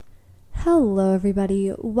Hello,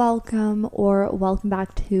 everybody. Welcome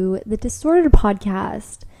back to the Distorted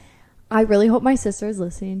Podcast. I really hope my sister is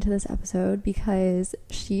listening to this episode because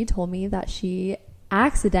she told me that she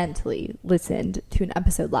accidentally listened to an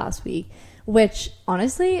episode last week, which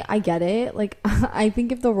honestly, I get it. Like, I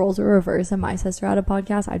think if the roles were reversed and my sister had a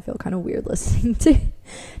podcast, I'd feel kind of weird listening to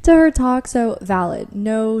her talk. So valid.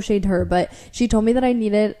 No shade to her, but she told me that I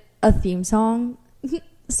needed a theme song.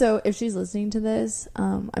 So if she's listening to this,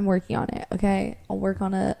 I'm working on it, okay? I'll work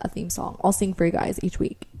on a theme song. I'll sing for you guys each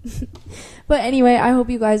week. But anyway, I hope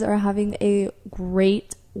you guys are having a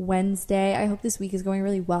great Wednesday. I hope this week is going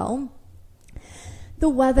really well. The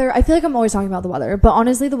weather, I feel like I'm always talking about the weather, but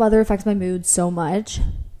honestly, the weather affects my mood so much.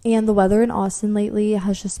 And the weather in Austin lately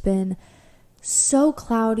has just been so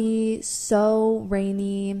cloudy, so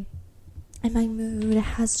rainy, and my mood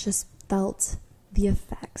has just felt the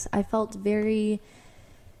effects. I felt very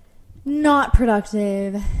not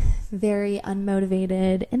productive, very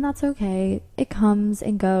unmotivated, and that's okay. It comes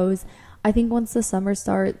and goes. I think once the summer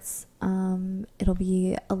starts, it'll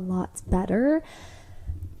be a lot better.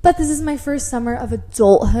 But this is my first summer of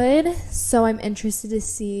adulthood, so I'm interested to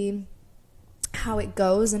see how it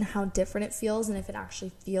goes and how different it feels, and if it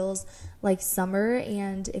actually feels like summer,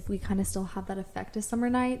 and if we kind of still have that effect of summer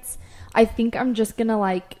nights. I think I'm just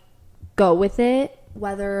gonna go with it,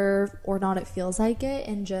 whether or not it feels like it,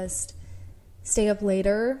 and just stay up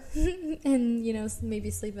later and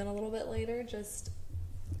maybe sleep in a little bit later, just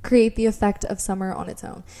create the effect of summer on its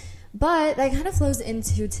own. But that kind of flows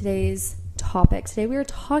into today's topic. Today we are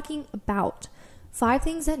talking about 5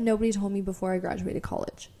 things that nobody told me before I graduated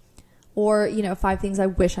college, or 5 things I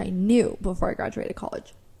wish I knew before I graduated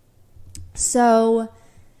college. So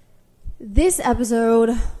this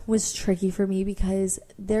episode was tricky for me because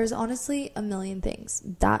there's honestly a million things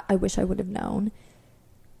that I wish I would have known.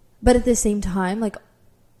 But at the same time, on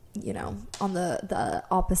the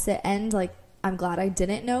opposite end, I'm glad I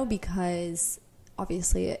didn't know, because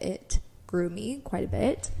obviously it grew me quite a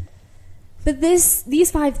bit. But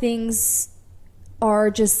these 5 things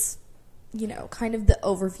are just, kind of the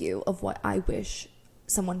overview of what I wish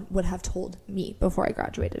someone would have told me before I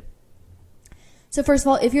graduated. So first of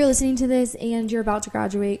all, if you're listening to this and you're about to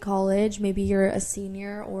graduate college, maybe you're a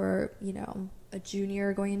senior or, a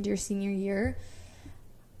junior going into your senior year,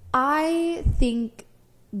 I think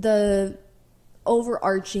the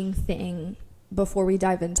overarching thing, before we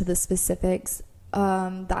dive into the specifics,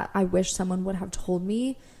 that I wish someone would have told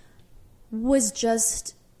me was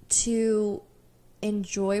just to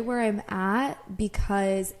enjoy where I'm at,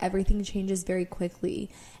 because everything changes very quickly.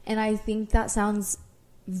 And I think that sounds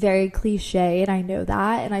very cliche, and I know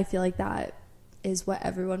that, and I feel like that is what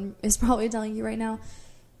everyone is probably telling you right now.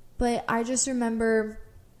 But I just remember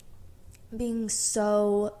being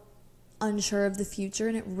so unsure of the future,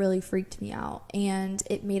 and it really freaked me out, and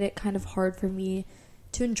it made it kind of hard for me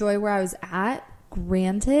to enjoy where I was at.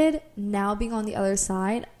 Granted, now being on the other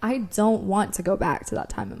side, I don't want to go back to that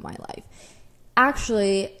time in my life.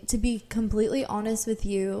 Actually, to be completely honest with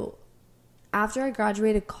you, after I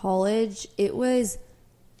graduated college, it was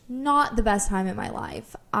not the best time in my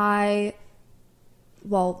life.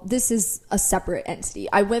 This is a separate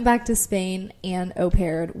entity. I went back to Spain and au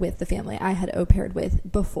paired with the family I had au paired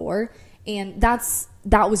with before, and that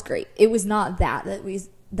was great. It was not that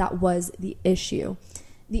was the issue.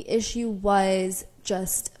 The issue was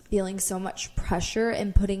just feeling so much pressure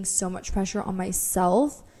and putting so much pressure on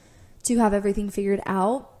myself to have everything figured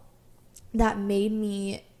out, that made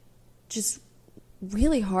me just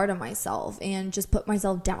really hard on myself and just put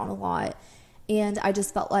myself down a lot. And I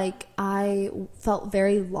just felt like I felt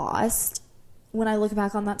very lost when I look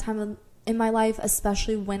back on that time in my life,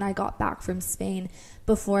 especially when I got back from Spain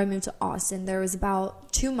before I moved to Austin. There was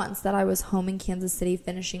about 2 months that I was home in Kansas City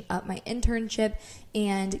finishing up my internship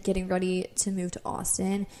and getting ready to move to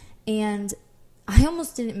Austin. And I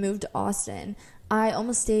almost didn't move to Austin. I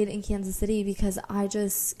almost stayed in Kansas City because I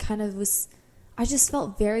just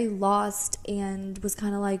felt very lost and was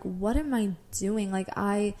kind of like, what am I doing?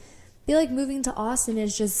 I feel like moving to Austin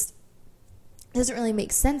doesn't really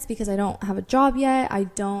make sense because I don't have a job yet. I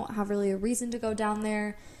don't have really a reason to go down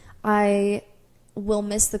there. I will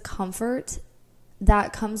miss the comfort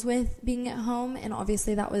that comes with being at home. And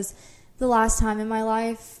obviously that was the last time in my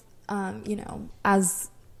life, as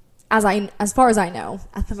far as I know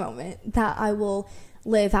at the moment, that I will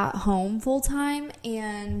live at home full time.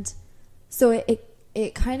 And so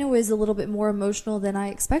it kind of was a little bit more emotional than I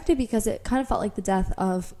expected, because it kind of felt like the death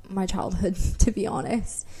of my childhood, to be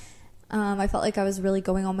honest. I felt like I was really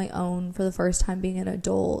going on my own for the first time being an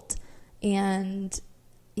adult, and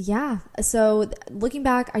yeah, so looking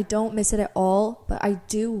back, I don't miss it at all, but I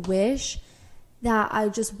do wish that I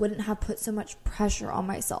just wouldn't have put so much pressure on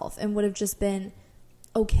myself and would have just been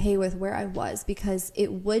okay with where I was, because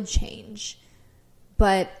it would change.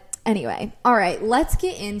 But anyway, all right, let's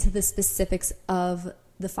get into the specifics of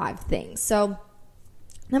the 5 things. So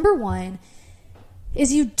number 1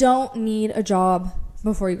 is you don't need a job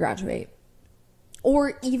before you graduate,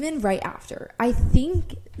 or even right after. I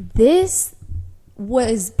think this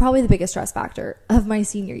was probably the biggest stress factor of my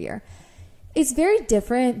senior year. It's very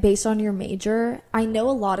different based on your major. I know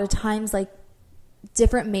a lot of times, like,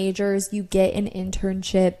 different majors, you get an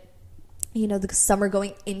internship, you know, the summer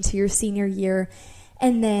going into your senior year,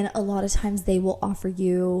 and then a lot of times they will offer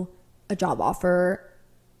you a job offer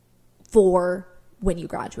for when you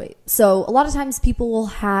graduate. So a lot of times people will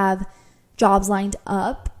have jobs lined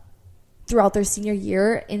up throughout their senior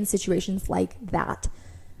year in situations like that.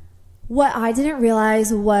 What I didn't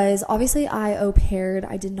realize was, obviously I au paired.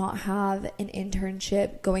 I did not have an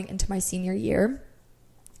internship going into my senior year.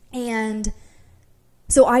 And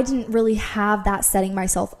so I didn't really have that setting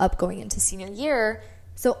myself up going into senior year.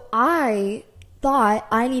 So I thought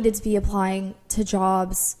I needed to be applying to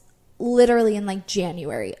jobs literally in like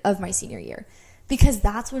January of my senior year, because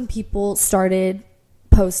that's when people started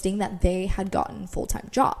posting that they had gotten full-time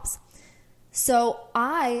jobs. So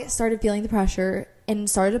I started feeling the pressure and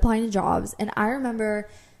started applying to jobs. And I remember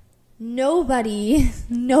nobody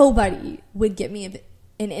would get me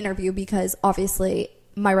an interview, because obviously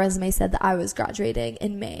my resume said that I was graduating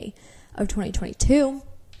in May of 2022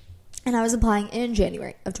 and I was applying in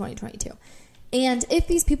January of 2022. And if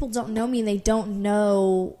these people don't know me and they don't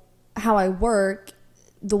know how I work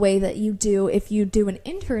the way that you do if you do an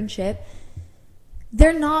internship,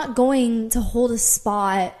 they're not going to hold a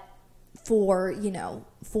spot for,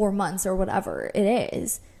 4 months or whatever it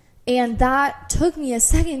is. And that took me a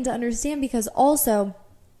second to understand, because also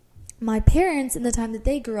my parents, in the time that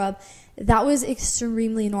they grew up, that was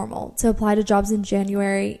extremely normal to apply to jobs in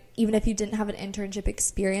January, even if you didn't have an internship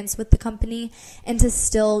experience with the company, and to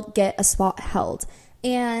still get a spot held.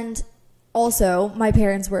 And also, my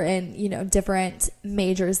parents were in, different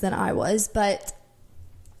majors than I was, but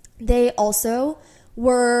they also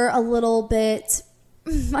were a little bit,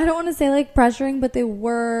 I don't want to say like pressuring, but they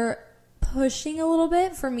were pushing a little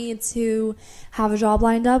bit for me to have a job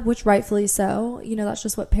lined up, which rightfully so. That's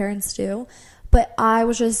just what parents do. But I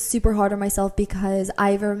was just super hard on myself, because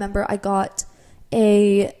I remember I got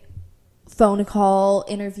a phone call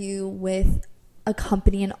interview with a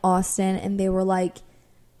company in Austin, and they were like,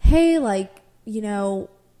 hey,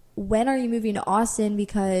 when are you moving to Austin?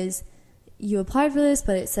 Because you applied for this,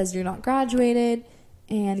 but it says you're not graduated.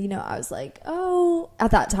 And, I was like, oh,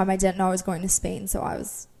 at that time I didn't know I was going to Spain. So I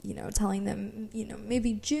was, telling them,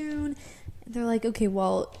 maybe June. And they're like, okay,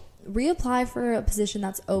 well, reapply for a position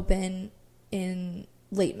that's open in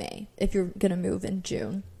late May if you're going to move in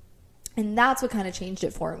June. And that's what kind of changed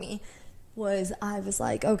it for me, was I was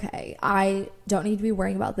like, okay, I don't need to be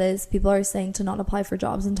worrying about this. People are saying to not apply for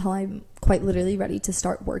jobs until I'm quite literally ready to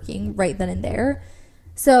start working right then and there.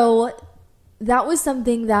 So that was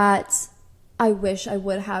something that I wish I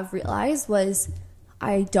would have realized, was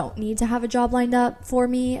I don't need to have a job lined up for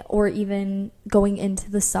me, or even going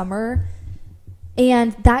into the summer.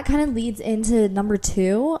 And that kind of leads into number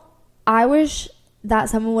 2. I wish that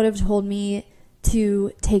someone would have told me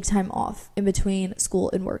to take time off in between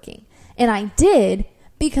school and working. And I did,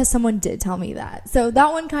 because someone did tell me that. So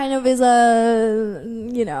that one kind of is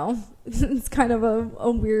it's kind of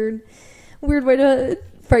a weird way to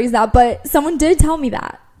phrase that. But someone did tell me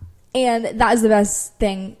that. And that is the best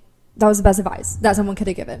thing. That was the best advice that someone could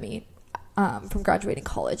have given me from graduating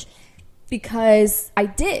college. Because I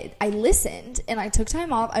did. I listened and I took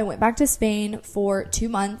time off. I went back to Spain for 2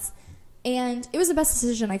 months. And it was the best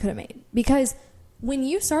decision I could have made. Because when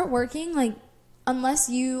you start working, unless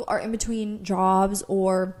you are in between jobs,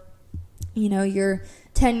 or, you're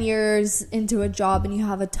 10 years into a job and you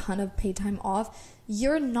have a ton of paid time off,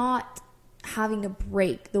 you're not having a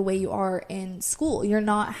break the way you are in school. You're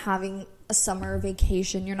not having a summer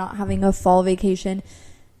vacation. You're not having a fall vacation.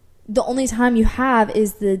 The only time you have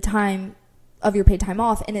is the time of your paid time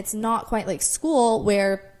off. And it's not quite like school,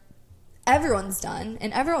 where everyone's done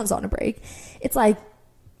and everyone's on a break. It's like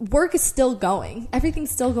work is still going. Everything's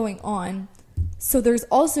still going on. So there's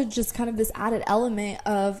also just kind of this added element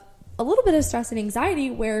of a little bit of stress and anxiety,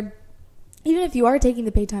 where even if you are taking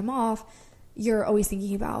the paid time off, you're always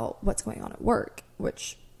thinking about what's going on at work,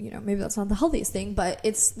 which, maybe that's not the healthiest thing, but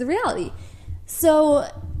it's the reality. So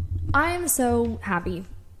I'm so happy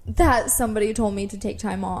that somebody told me to take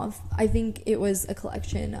time off. I think it was a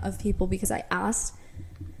collection of people, because I asked.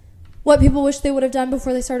 what people wish they would have done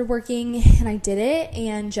before they started working, and I did it,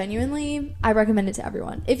 and genuinely, I recommend it to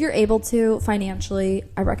everyone. If you're able to financially,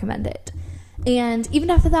 I recommend it. And even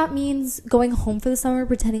if that means going home for the summer,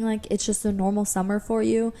 pretending like it's just a normal summer for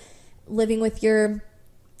you, living with your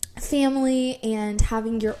family and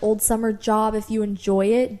having your old summer job, if you enjoy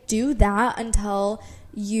it, do that until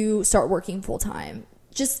you start working full time.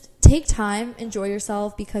 Just take time, enjoy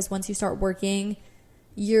yourself, because once you start working,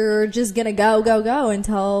 you're just gonna go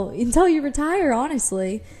until you retire,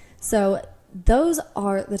 honestly. So those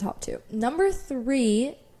are the top two. Number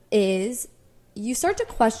 3 is you start to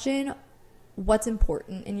question what's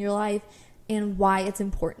important in your life and why it's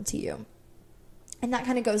important to you. And that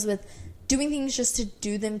kind of goes with doing things just to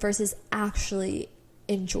do them versus actually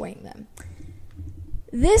enjoying them.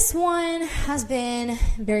 This one has been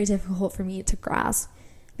very difficult for me to grasp,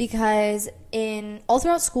 because all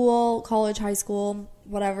throughout school, college, high school,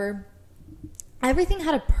 whatever, everything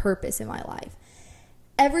had a purpose in my life.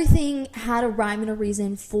 Everything had a rhyme and a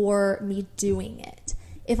reason for me doing it.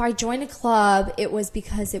 If I joined a club, it was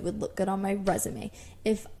because it would look good on my resume.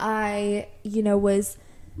 If I, was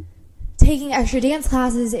taking extra dance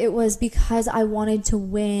classes, it was because I wanted to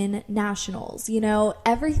win nationals.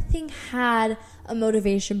 Everything had a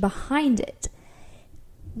motivation behind it.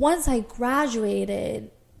 Once I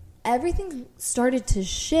graduated, everything started to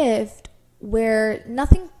shift where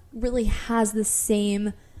nothing really has the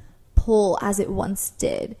same pull as it once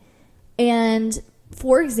did. And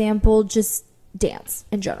for example, just dance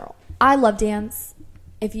in general. I love dance.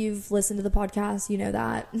 If you've listened to the podcast, you know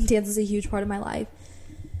that dance is a huge part of my life.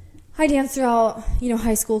 I danced throughout,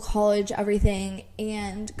 high school, college, everything.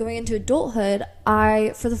 And going into adulthood,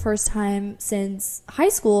 I, for the first time since high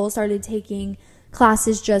school, started taking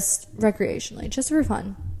classes just recreationally, just for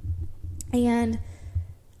fun. And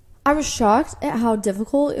I was shocked at how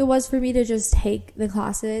difficult it was for me to just take the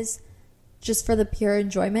classes just for the pure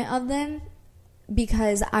enjoyment of them,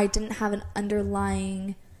 because I didn't have an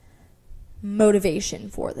underlying motivation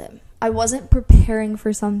for them. I wasn't preparing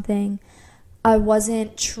for something. I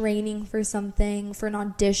wasn't training for something, for an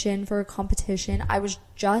audition, for a competition. I was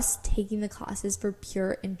just taking the classes for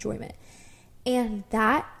pure enjoyment. And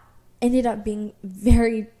that ended up being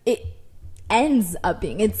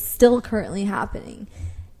it's still currently happening.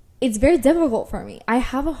 It's very difficult for me. I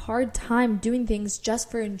have a hard time doing things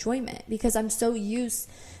just for enjoyment, because I'm so used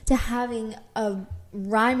to having a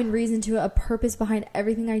rhyme and reason to it, a purpose behind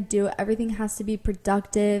everything I do. Everything has to be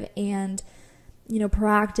productive and,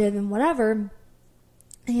 proactive and whatever.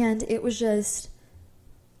 And it was just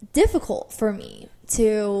difficult for me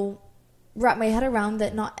to wrap my head around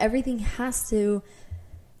that not everything has to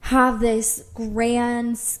have this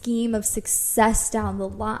grand scheme of success down the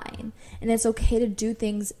line. And it's okay to do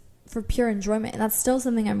things for pure enjoyment. And that's still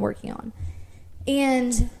something I'm working on.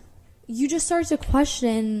 And you just start to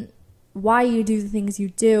question why you do the things you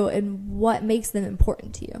do and what makes them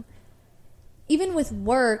important to you. Even with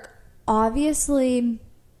work, obviously,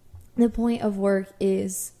 the point of work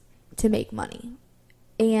is to make money.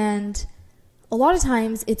 And a lot of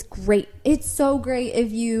times it's great. It's so great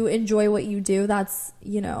if you enjoy what you do. That's,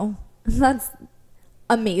 that's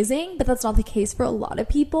amazing, but that's not the case for a lot of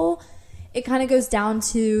people. It kind of goes down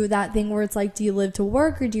to that thing where it's like, do you live to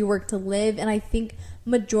work or do you work to live? And I think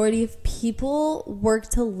majority of people work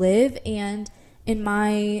to live, and in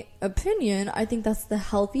my opinion, I think that's the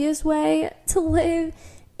healthiest way to live,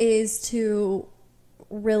 is to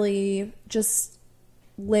really just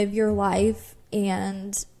live your life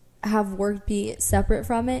and have work be separate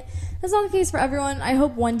from it. That's not the case for everyone. I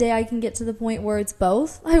hope one day I can get to the point where it's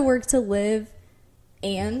both. I work to live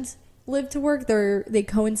and live to work. They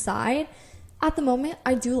coincide. At the moment,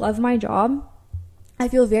 I do love my job. I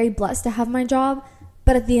feel very blessed to have my job,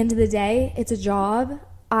 but at the end of the day, it's a job.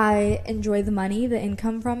 I enjoy the money, the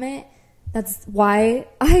income from it. That's why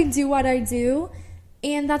I do what I do,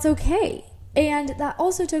 and that's okay. And that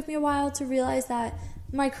also took me a while to realize that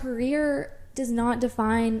my career does not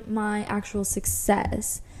define my actual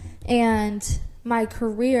success, and my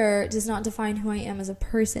career does not define who I am as a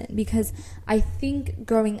person, because I think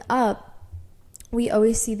growing up, we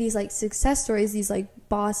always see these like success stories, these like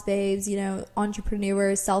boss babes,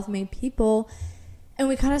 entrepreneurs, self-made people, and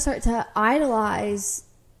we kind of start to idolize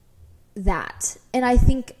that. And I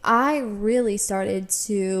think I really started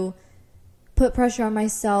to put pressure on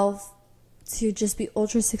myself to just be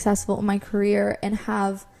ultra successful in my career and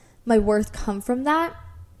have my worth come from that.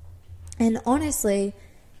 And honestly,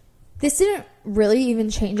 this didn't really even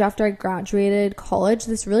change after I graduated college.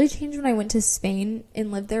 This really changed when I went to Spain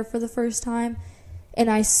and lived there for the first time, and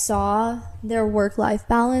I saw their work-life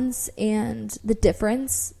balance and the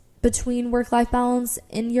difference between work-life balance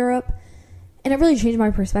in Europe, and it really changed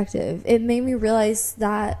my perspective. It made me realize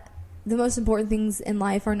that the most important things in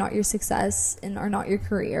life are not your success and are not your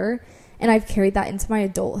career, and I've carried that into my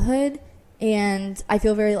adulthood, and I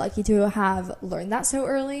feel very lucky to have learned that so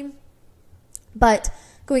early. But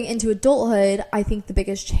going into adulthood, I think the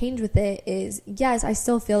biggest change with it is, yes, I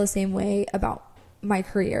still feel the same way about my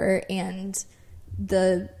career and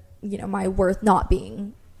my worth not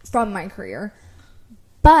being from my career.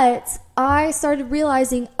 But I started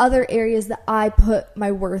realizing other areas that I put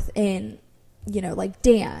my worth in, like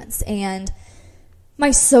dance and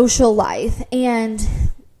my social life. And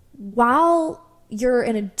while you're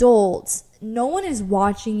an adult, no one is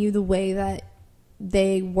watching you the way that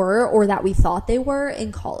they were or that we thought they were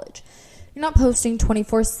in college. You're not posting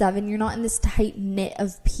 24/7. You're not in this tight knit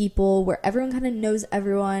of people where everyone kind of knows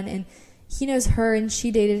everyone and he knows her and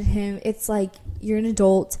she dated him. It's like you're an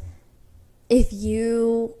adult. If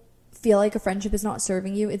you feel like a friendship is not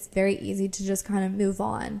serving you, it's very easy to just kind of move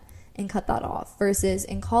on and cut that off. Versus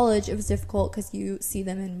in college, it was difficult because you see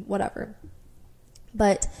them in whatever.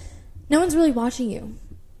 But no one's really watching you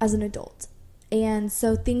as an adult. And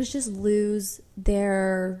so things just lose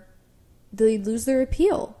their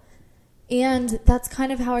appeal. And that's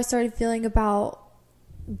kind of how I started feeling about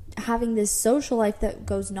having this social life that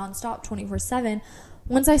goes nonstop 24/7.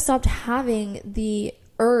 Once I stopped having the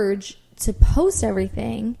urge to post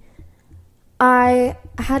everything, I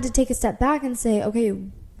had to take a step back and say, okay,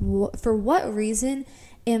 for what reason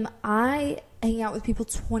am I hanging out with people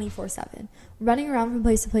 24/7, running around from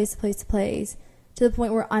place to place to place to place, to the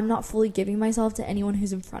point where I'm not fully giving myself to anyone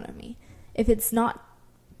who's in front of me? If it's not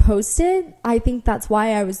posted, I think that's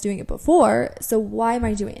why I was doing it before, so why am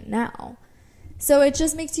I doing it now? So it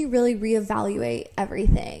just makes you really reevaluate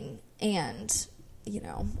everything and,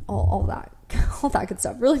 all that good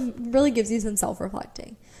stuff. Really gives you some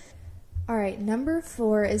self-reflecting. All right, number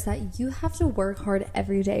 4 is that you have to work hard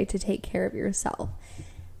every day to take care of yourself.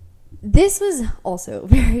 This was also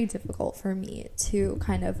very difficult for me to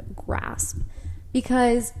kind of grasp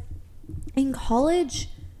because in college,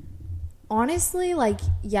 honestly,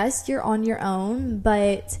 yes, you're on your own,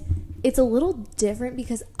 but it's a little different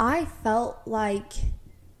because I felt like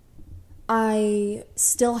I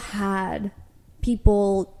still had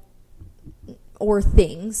people or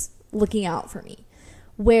things looking out for me.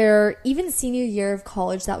 Where even senior year of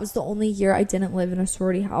college, that was the only year I didn't live in a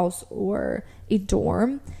sorority house or a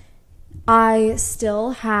dorm. I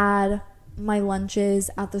still had my lunches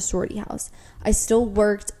at the sorority house. I still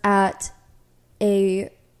worked at a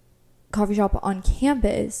coffee shop on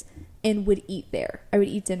campus and would eat there. I would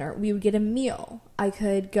eat dinner. We would get a meal. I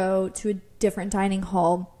could go to a different dining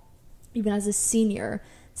hall even as a senior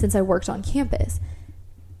since I worked on campus.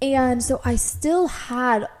 And so I still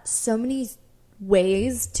had so many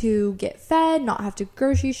ways to get fed, not have to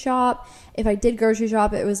grocery shop. If I did grocery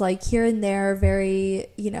shop, it was here and there, very,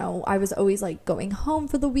 I was always going home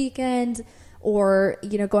for the weekend or,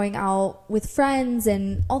 going out with friends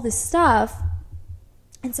and all this stuff.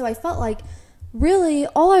 And so I felt like really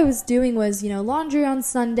all I was doing was, laundry on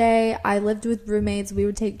Sunday. I lived with roommates. We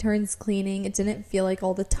would take turns cleaning. It didn't feel like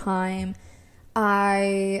all the time.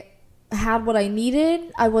 I had what I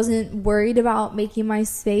needed. I wasn't worried about making my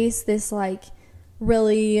space this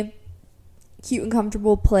really cute and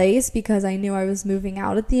comfortable place because I knew I was moving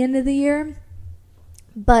out at the end of the year.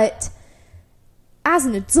 But as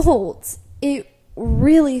an adult, it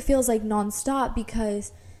really feels like nonstop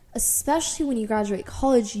because especially when you graduate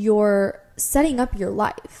college, you're setting up your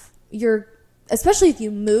life. Especially if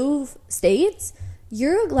you move states,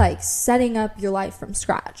 you're setting up your life from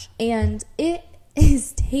scratch. And it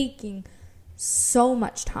is taking so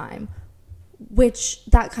much time, which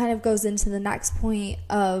that kind of goes into the next point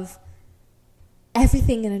of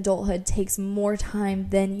everything in adulthood takes more time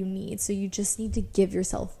than you need. So you just need to give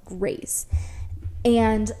yourself grace.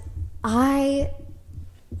 And I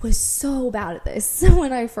was so bad at this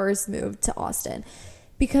when I first moved to Austin.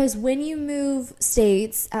 Because when you move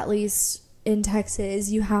states, at least in Texas,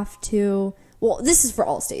 you have to, well, this is for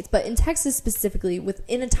all states, but in Texas specifically,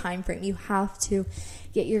 within a time frame, you have to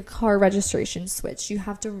get your car registration switched. You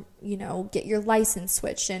have to, get your license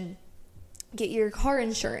switched and get your car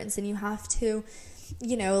insurance. And you have to,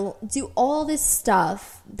 do all this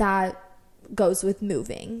stuff that goes with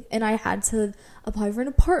moving. And I had to apply for an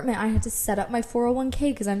apartment. I had to set up my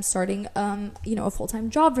 401k because I'm starting, a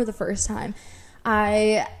full-time job for the first time.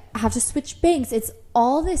 I have to switch banks. It's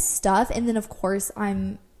all this stuff. And then, of course,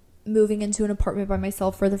 I'm moving into an apartment by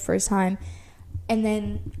myself for the first time. And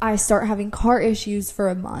then I start having car issues for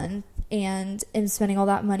a month and am spending all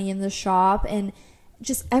that money in the shop. And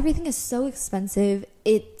just everything is so expensive.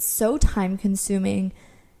 It's so time consuming,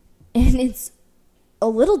 and it's a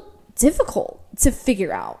little difficult to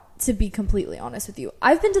figure out, to be completely honest with you.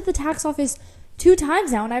 I've been to the tax office 2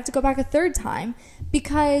 times now, and I have to go back a 3rd time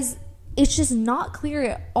because it's just not clear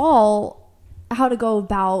at all how to go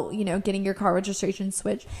about, getting your car registration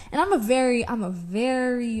switched. And I'm a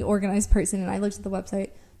very organized person, and I looked at the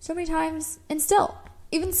website so many times, and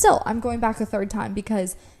even still, I'm going back a 3rd time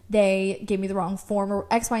because they gave me the wrong form or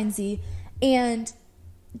X, Y, and Z. And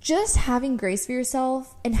just having grace for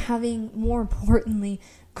yourself and having, more importantly,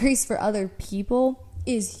 grace for other people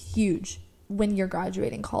is huge when you're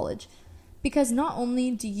graduating college. Because not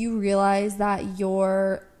only do you realize that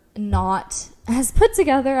you're not as put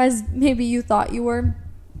together as maybe you thought you were,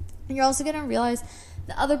 you're also going to realize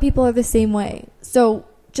that other people are the same way. So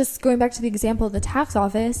just going back to the example of the tax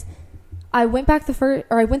office, I went through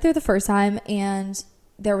the first time and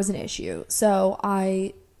there was an issue. So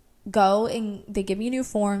I go and they give me a new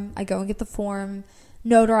form. I go and get the form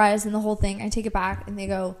notarized and the whole thing. I take it back and they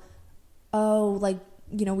go, oh,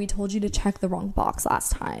 we told you to check the wrong box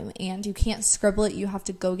last time and you can't scribble it. You have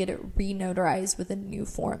to go get it re-notarized with a new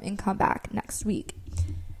form and come back next week.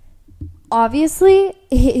 Obviously,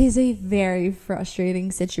 it is a very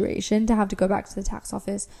frustrating situation to have to go back to the tax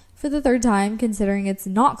office for the 3rd time, considering it's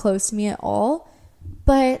not close to me at all.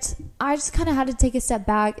 But I just kind of had to take a step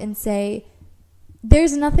back and say,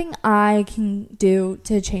 there's nothing I can do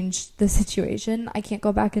to change the situation. I can't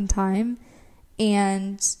go back in time.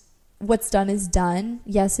 And what's done is done.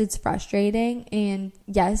 Yes, it's frustrating. And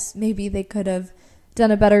yes, maybe they could have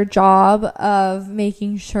done a better job of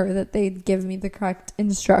making sure that they'd give me the correct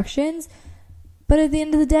instructions. But at the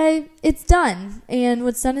end of the day, it's done. And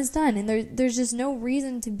what's done is done. And there's just no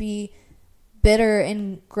reason to be bitter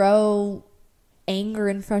and grow anger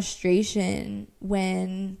and frustration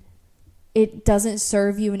when it doesn't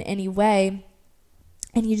serve you in any way.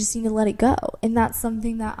 And you just need to let it go. And that's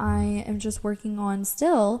something that I am just working on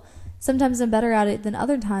still. Sometimes I'm better at it than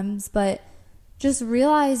other times. But just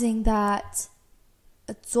realizing that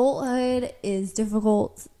adulthood is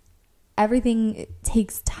difficult. Everything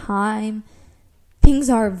takes time. Things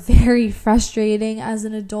are very frustrating as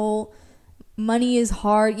an adult. Money is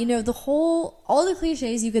hard. All the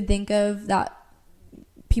cliches you could think of that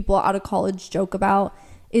people out of college joke about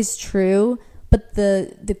is true. But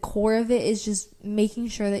the core of it is just making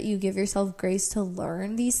sure that you give yourself grace to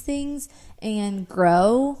learn these things and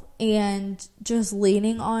grow, and just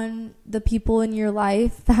leaning on the people in your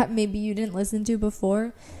life that maybe you didn't listen to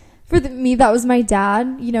before. For me, that was my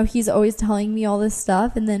dad. He's always telling me all this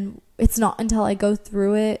stuff, and then it's not until I go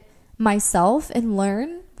through it myself and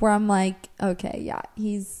learn where I'm like, okay, yeah,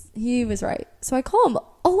 he was right. So I call him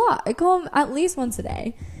a lot. I call him at least once a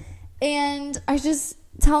day, and I just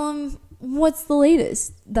tell him what's the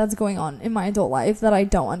latest that's going on in my adult life that I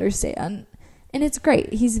don't understand. And it's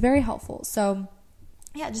great. He's very helpful. So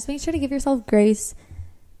yeah, just make sure to give yourself grace,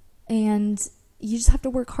 and you just have to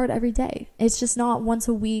work hard every day. It's just not once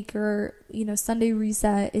a week or, Sunday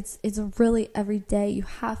reset. It's really every day. You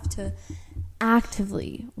have to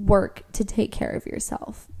actively work to take care of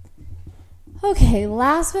yourself. Okay,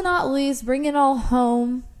 last but not least, bring it all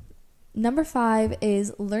home. Number 5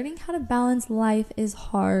 is learning how to balance life is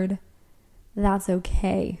hard. That's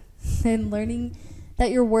okay. And learning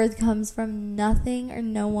that your worth comes from nothing or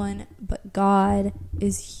no one but God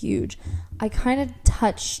is huge. I kind of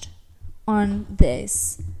touched on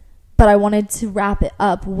this, but I wanted to wrap it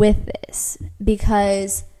up with this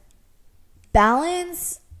because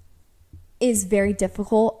balance is very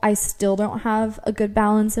difficult. I still don't have a good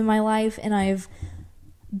balance in my life, and I've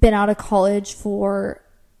been out of college for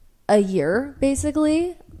a year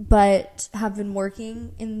basically, but have been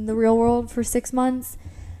working in the real world for 6 months,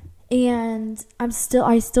 and I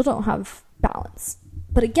still don't have balance.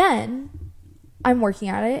 But again, I'm working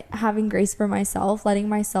at it, having grace for myself, letting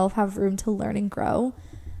myself have room to learn and grow.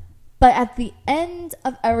 But at the end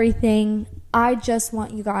of everything, I just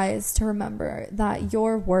want you guys to remember that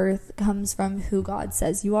your worth comes from who God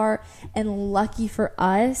says you are. And lucky for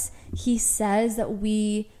us, He says that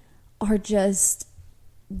we are just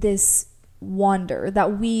this wonder,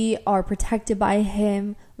 that we are protected by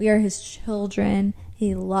Him. We are His children.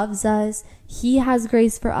 He loves us. He has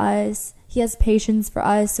grace for us. He has patience for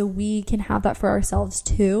us, so we can have that for ourselves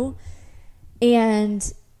too.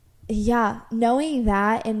 And yeah, knowing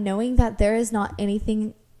that, and knowing that there is not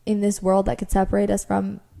anything in this world that could separate us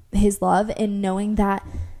from His love, and knowing that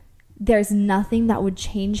there's nothing that would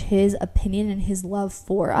change His opinion and His love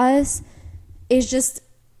for us, is just,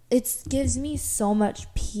 it gives me so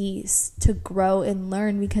much peace to grow and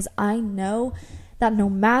learn, because I know that no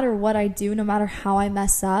matter what I do, no matter how I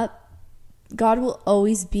mess up, God will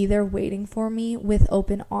always be there waiting for me with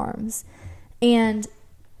open arms. And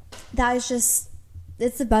that is just,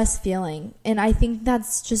 it's the best feeling. And I think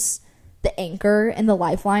that's just the anchor and the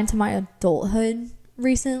lifeline to my adulthood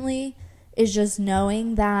recently, is just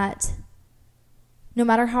knowing that no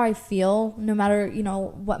matter how I feel, no matter, you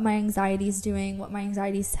know, what my anxiety is doing, what my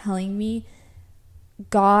anxiety is telling me,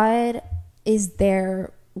 God is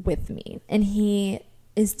there with me, and he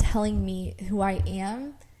is telling me who I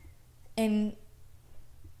am. And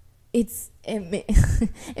it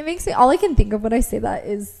makes me, all I can think of when I say that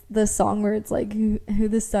is the song where it's like, who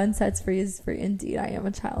the sun sets free is free indeed. I am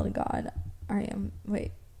a child of God.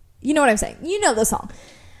 You know what I'm saying? You know the song.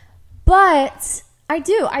 But I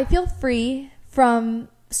feel free from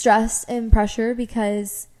stress and pressure,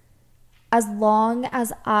 because as long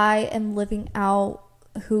as I am living out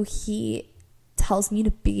who he tells me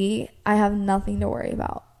to be, I have nothing to worry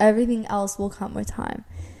about. Everything else will come with time.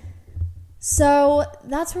 So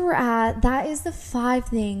that's where we're at. That is the 5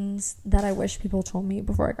 things that I wish people told me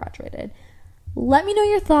before I graduated. Let me know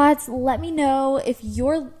your thoughts. Let me know if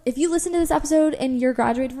you listen to this episode and you're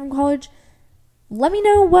graduating from college. Let me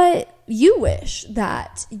know what you wish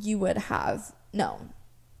that you would have known.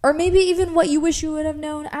 Or maybe even what you wish you would have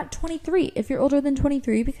known at 23. If you're older than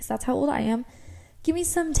 23, because that's how old I am. Give me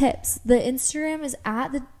some tips. The Instagram is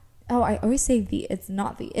I always say it's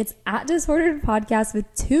not it's at Disordered Podcast with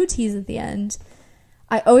 2 T's at the end.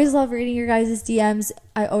 I always love reading your guys' DMs.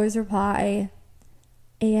 I always reply.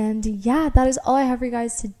 And yeah, that is all I have for you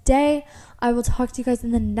guys today. I will talk to you guys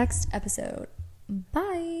in the next episode. Bye.